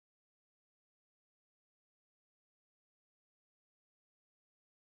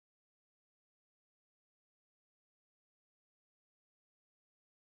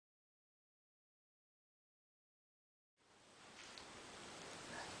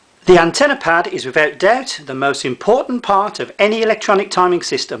The antenna pad is without doubt the most important part of any electronic timing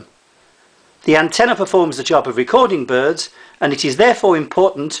system. The antenna performs the job of recording birds, and it is therefore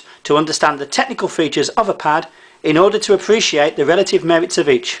important to understand the technical features of a pad in order to appreciate the relative merits of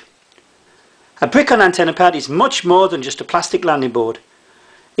each. A Bricon antenna pad is much more than just a plastic landing board.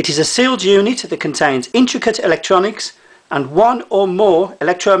 It is a sealed unit that contains intricate electronics and one or more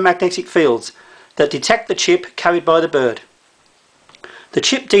electromagnetic fields that detect the chip carried by the bird. The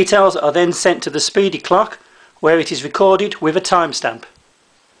chip details are then sent to the speedy clock, where it is recorded with a timestamp.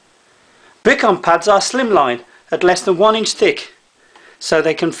 Bricon pads are slimline at less than 1 inch thick, so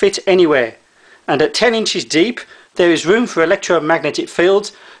they can fit anywhere, and at 10 inches deep there is room for electromagnetic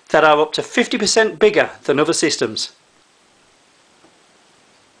fields that are up to 50% bigger than other systems.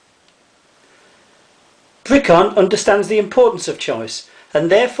 Bricon understands the importance of choice and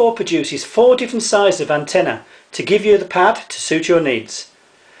therefore produces 4 different sizes of antenna to give you the pad to suit your needs.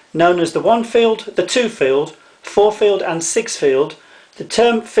 Known as the 1 field, the 2 field, 4 field and 6 field, the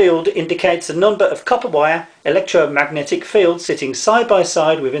term field indicates the number of copper wire electromagnetic fields sitting side by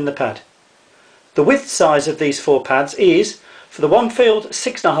side within the pad. The width size of these 4 pads is, for the 1 field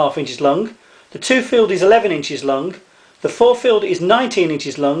 6.5 inches long, the 2 field is 11 inches long, the 4 field is 19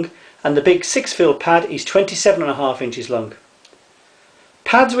 inches long, and the big 6 field pad is 27.5 inches long.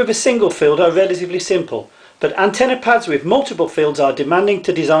 Pads with a single field are relatively simple, but antenna pads with multiple fields are demanding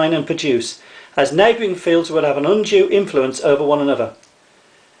to design and produce, as neighbouring fields will have an undue influence over one another.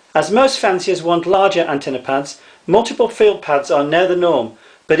 As most fanciers want larger antenna pads, multiple field pads are now the norm,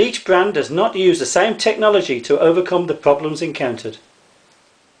 but each brand does not use the same technology to overcome the problems encountered.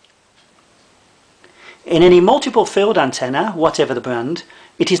 In any multiple field antenna, whatever the brand,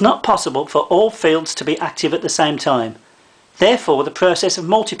 it is not possible for all fields to be active at the same time. Therefore, the process of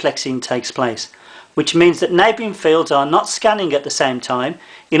multiplexing takes place, which means that neighbouring fields are not scanning at the same time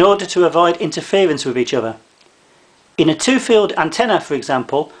in order to avoid interference with each other. In a 2-field antenna, for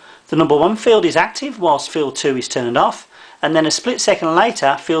example, the number 1 field is active whilst field 2 is turned off, and then a split second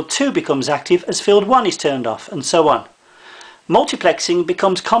later field 2 becomes active as field 1 is turned off, and so on. Multiplexing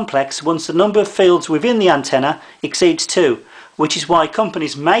becomes complex once the number of fields within the antenna exceeds 2, which is why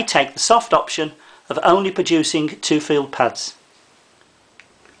companies may take the soft option of only producing 2-field pads.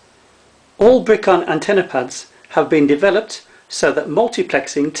 All Bricon antenna pads have been developed so that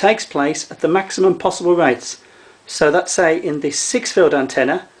multiplexing takes place at the maximum possible rates, so that say in this 6-field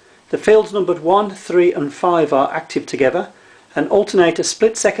antenna the fields numbered 1, 3 and 5 are active together and alternate a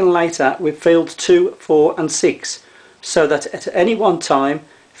split second later with fields 2, 4 and 6, so that at any one time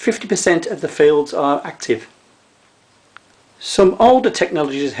 50% of the fields are active. Some older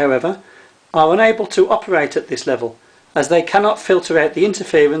technologies, however, are unable to operate at this level, as they cannot filter out the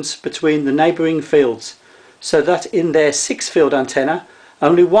interference between the neighbouring fields, so that in their 6-field antenna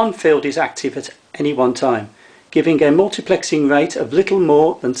only 1 field is active at any one time, giving a multiplexing rate of little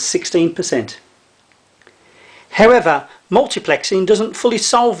more than 16%. However, multiplexing doesn't fully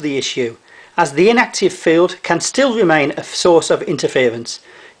solve the issue, as the inactive field can still remain a source of interference,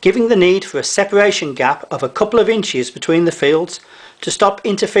 giving the need for a separation gap of a couple of inches between the fields to stop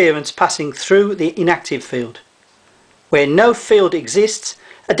interference passing through the inactive field. Where no field exists,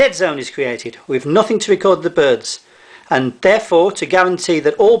 a dead zone is created with nothing to record the birds, and therefore to guarantee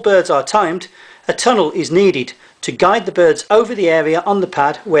that all birds are timed, a tunnel is needed to guide the birds over the area on the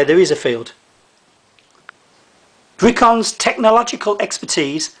pad where there is a field. Bricon's technological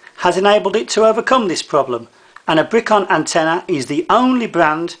expertise has enabled it to overcome this problem, and a Bricon antenna is the only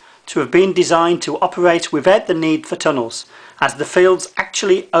brand to have been designed to operate without the need for tunnels, as the fields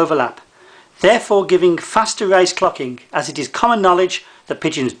actually overlap, therefore giving faster race clocking, as it is common knowledge that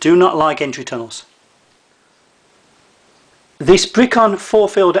pigeons do not like entry tunnels. This Bricon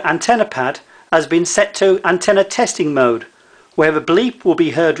 4-field antenna pad has been set to antenna testing mode, where a bleep will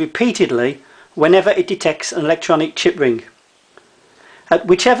be heard repeatedly whenever it detects an electronic chip ring. At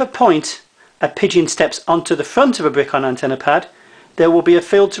whichever point a pigeon steps onto the front of a Bricon antenna pad, there will be a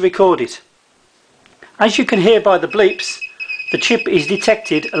field to record it. As you can hear by the bleeps, the chip is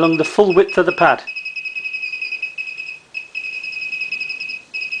detected along the full width of the pad.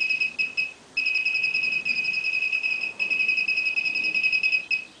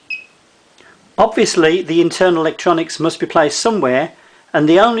 Obviously, the internal electronics must be placed somewhere, and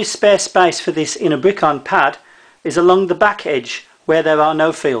the only spare space for this in a Bricon pad is along the back edge where there are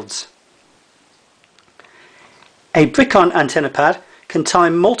no fields. A Bricon antenna pad can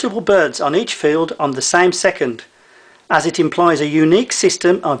time multiple birds on each field on the same second, as it implies a unique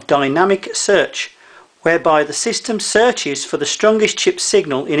system of dynamic search, whereby the system searches for the strongest chip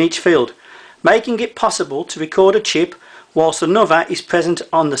signal in each field, making it possible to record a chip whilst another is present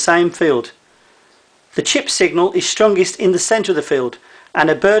on the same field. The chip signal is strongest in the centre of the field, and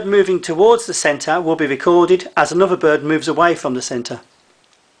a bird moving towards the centre will be recorded as another bird moves away from the centre.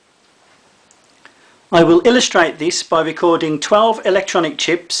 I will illustrate this by recording 12 electronic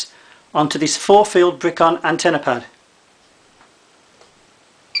chips onto this 4-field Bricon antenna pad.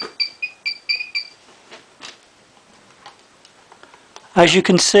 As you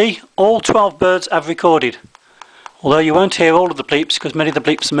can see, all 12 birds have recorded, although you won't hear all of the bleeps because many of the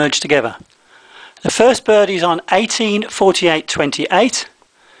bleeps merge together. The first bird is on 1848.28,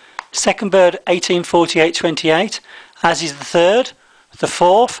 second bird 1848.28, as is the third, the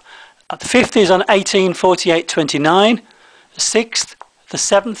fourth, the fifth is on 1848.29, the sixth, the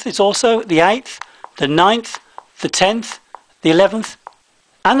seventh is also, the eighth, the ninth, the 10th, the 11th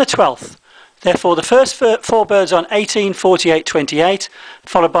and the 12th. Therefore the first 4 birds on 1848.28,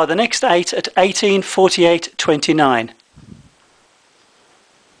 followed by the next 8 at 1848.29.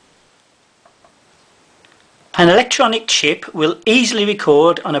 An electronic chip will easily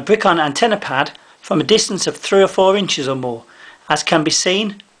record on a Bricon antenna pad from a distance of 3 or 4 inches or more, as can be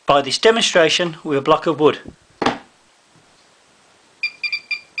seen by this demonstration with a block of wood.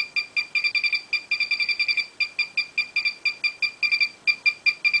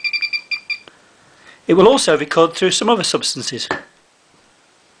 It will also record through some other substances.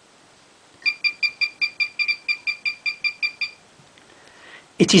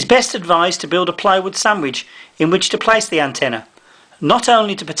 It is best advised to build a plywood sandwich in which to place the antenna, not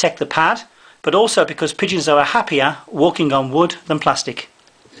only to protect the pad, but also because pigeons are happier walking on wood than plastic.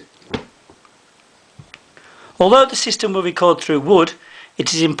 Although the system will record through wood,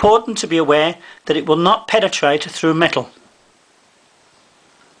 it is important to be aware that it will not penetrate through metal.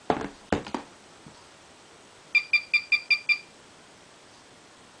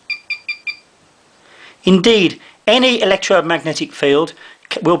 Indeed, any electromagnetic field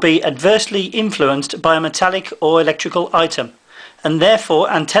will be adversely influenced by a metallic or electrical item, and therefore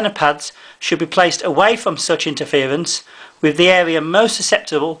antenna pads should be placed away from such interference, with the area most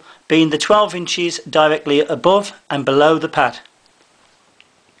susceptible being the 12 inches directly above and below the pad.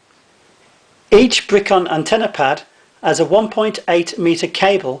 Each Bricon antenna pad has a 1.8 metre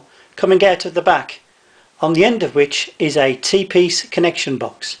cable coming out of the back, on the end of which is a T-piece connection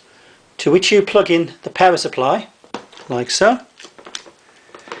box, to which you plug in the power supply, like so,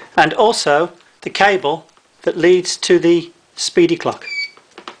 and also the cable that leads to the speedy clock.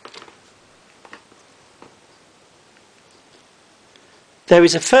 There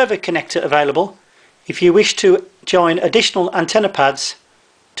is a further connector available if you wish to join additional antenna pads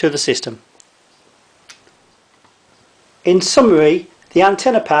to the system. In summary, the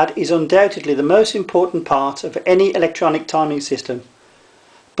antenna pad is undoubtedly the most important part of any electronic timing system.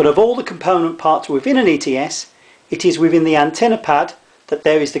 But of all the component parts within an ETS, it is within the antenna pad that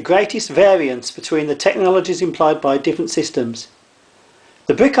there is the greatest variance between the technologies employed by different systems.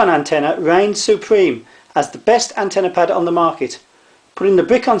 The Bricon antenna reigns supreme as the best antenna pad on the market, putting the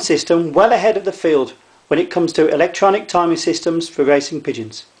Bricon system well ahead of the field when it comes to electronic timing systems for racing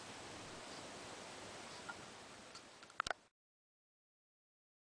pigeons.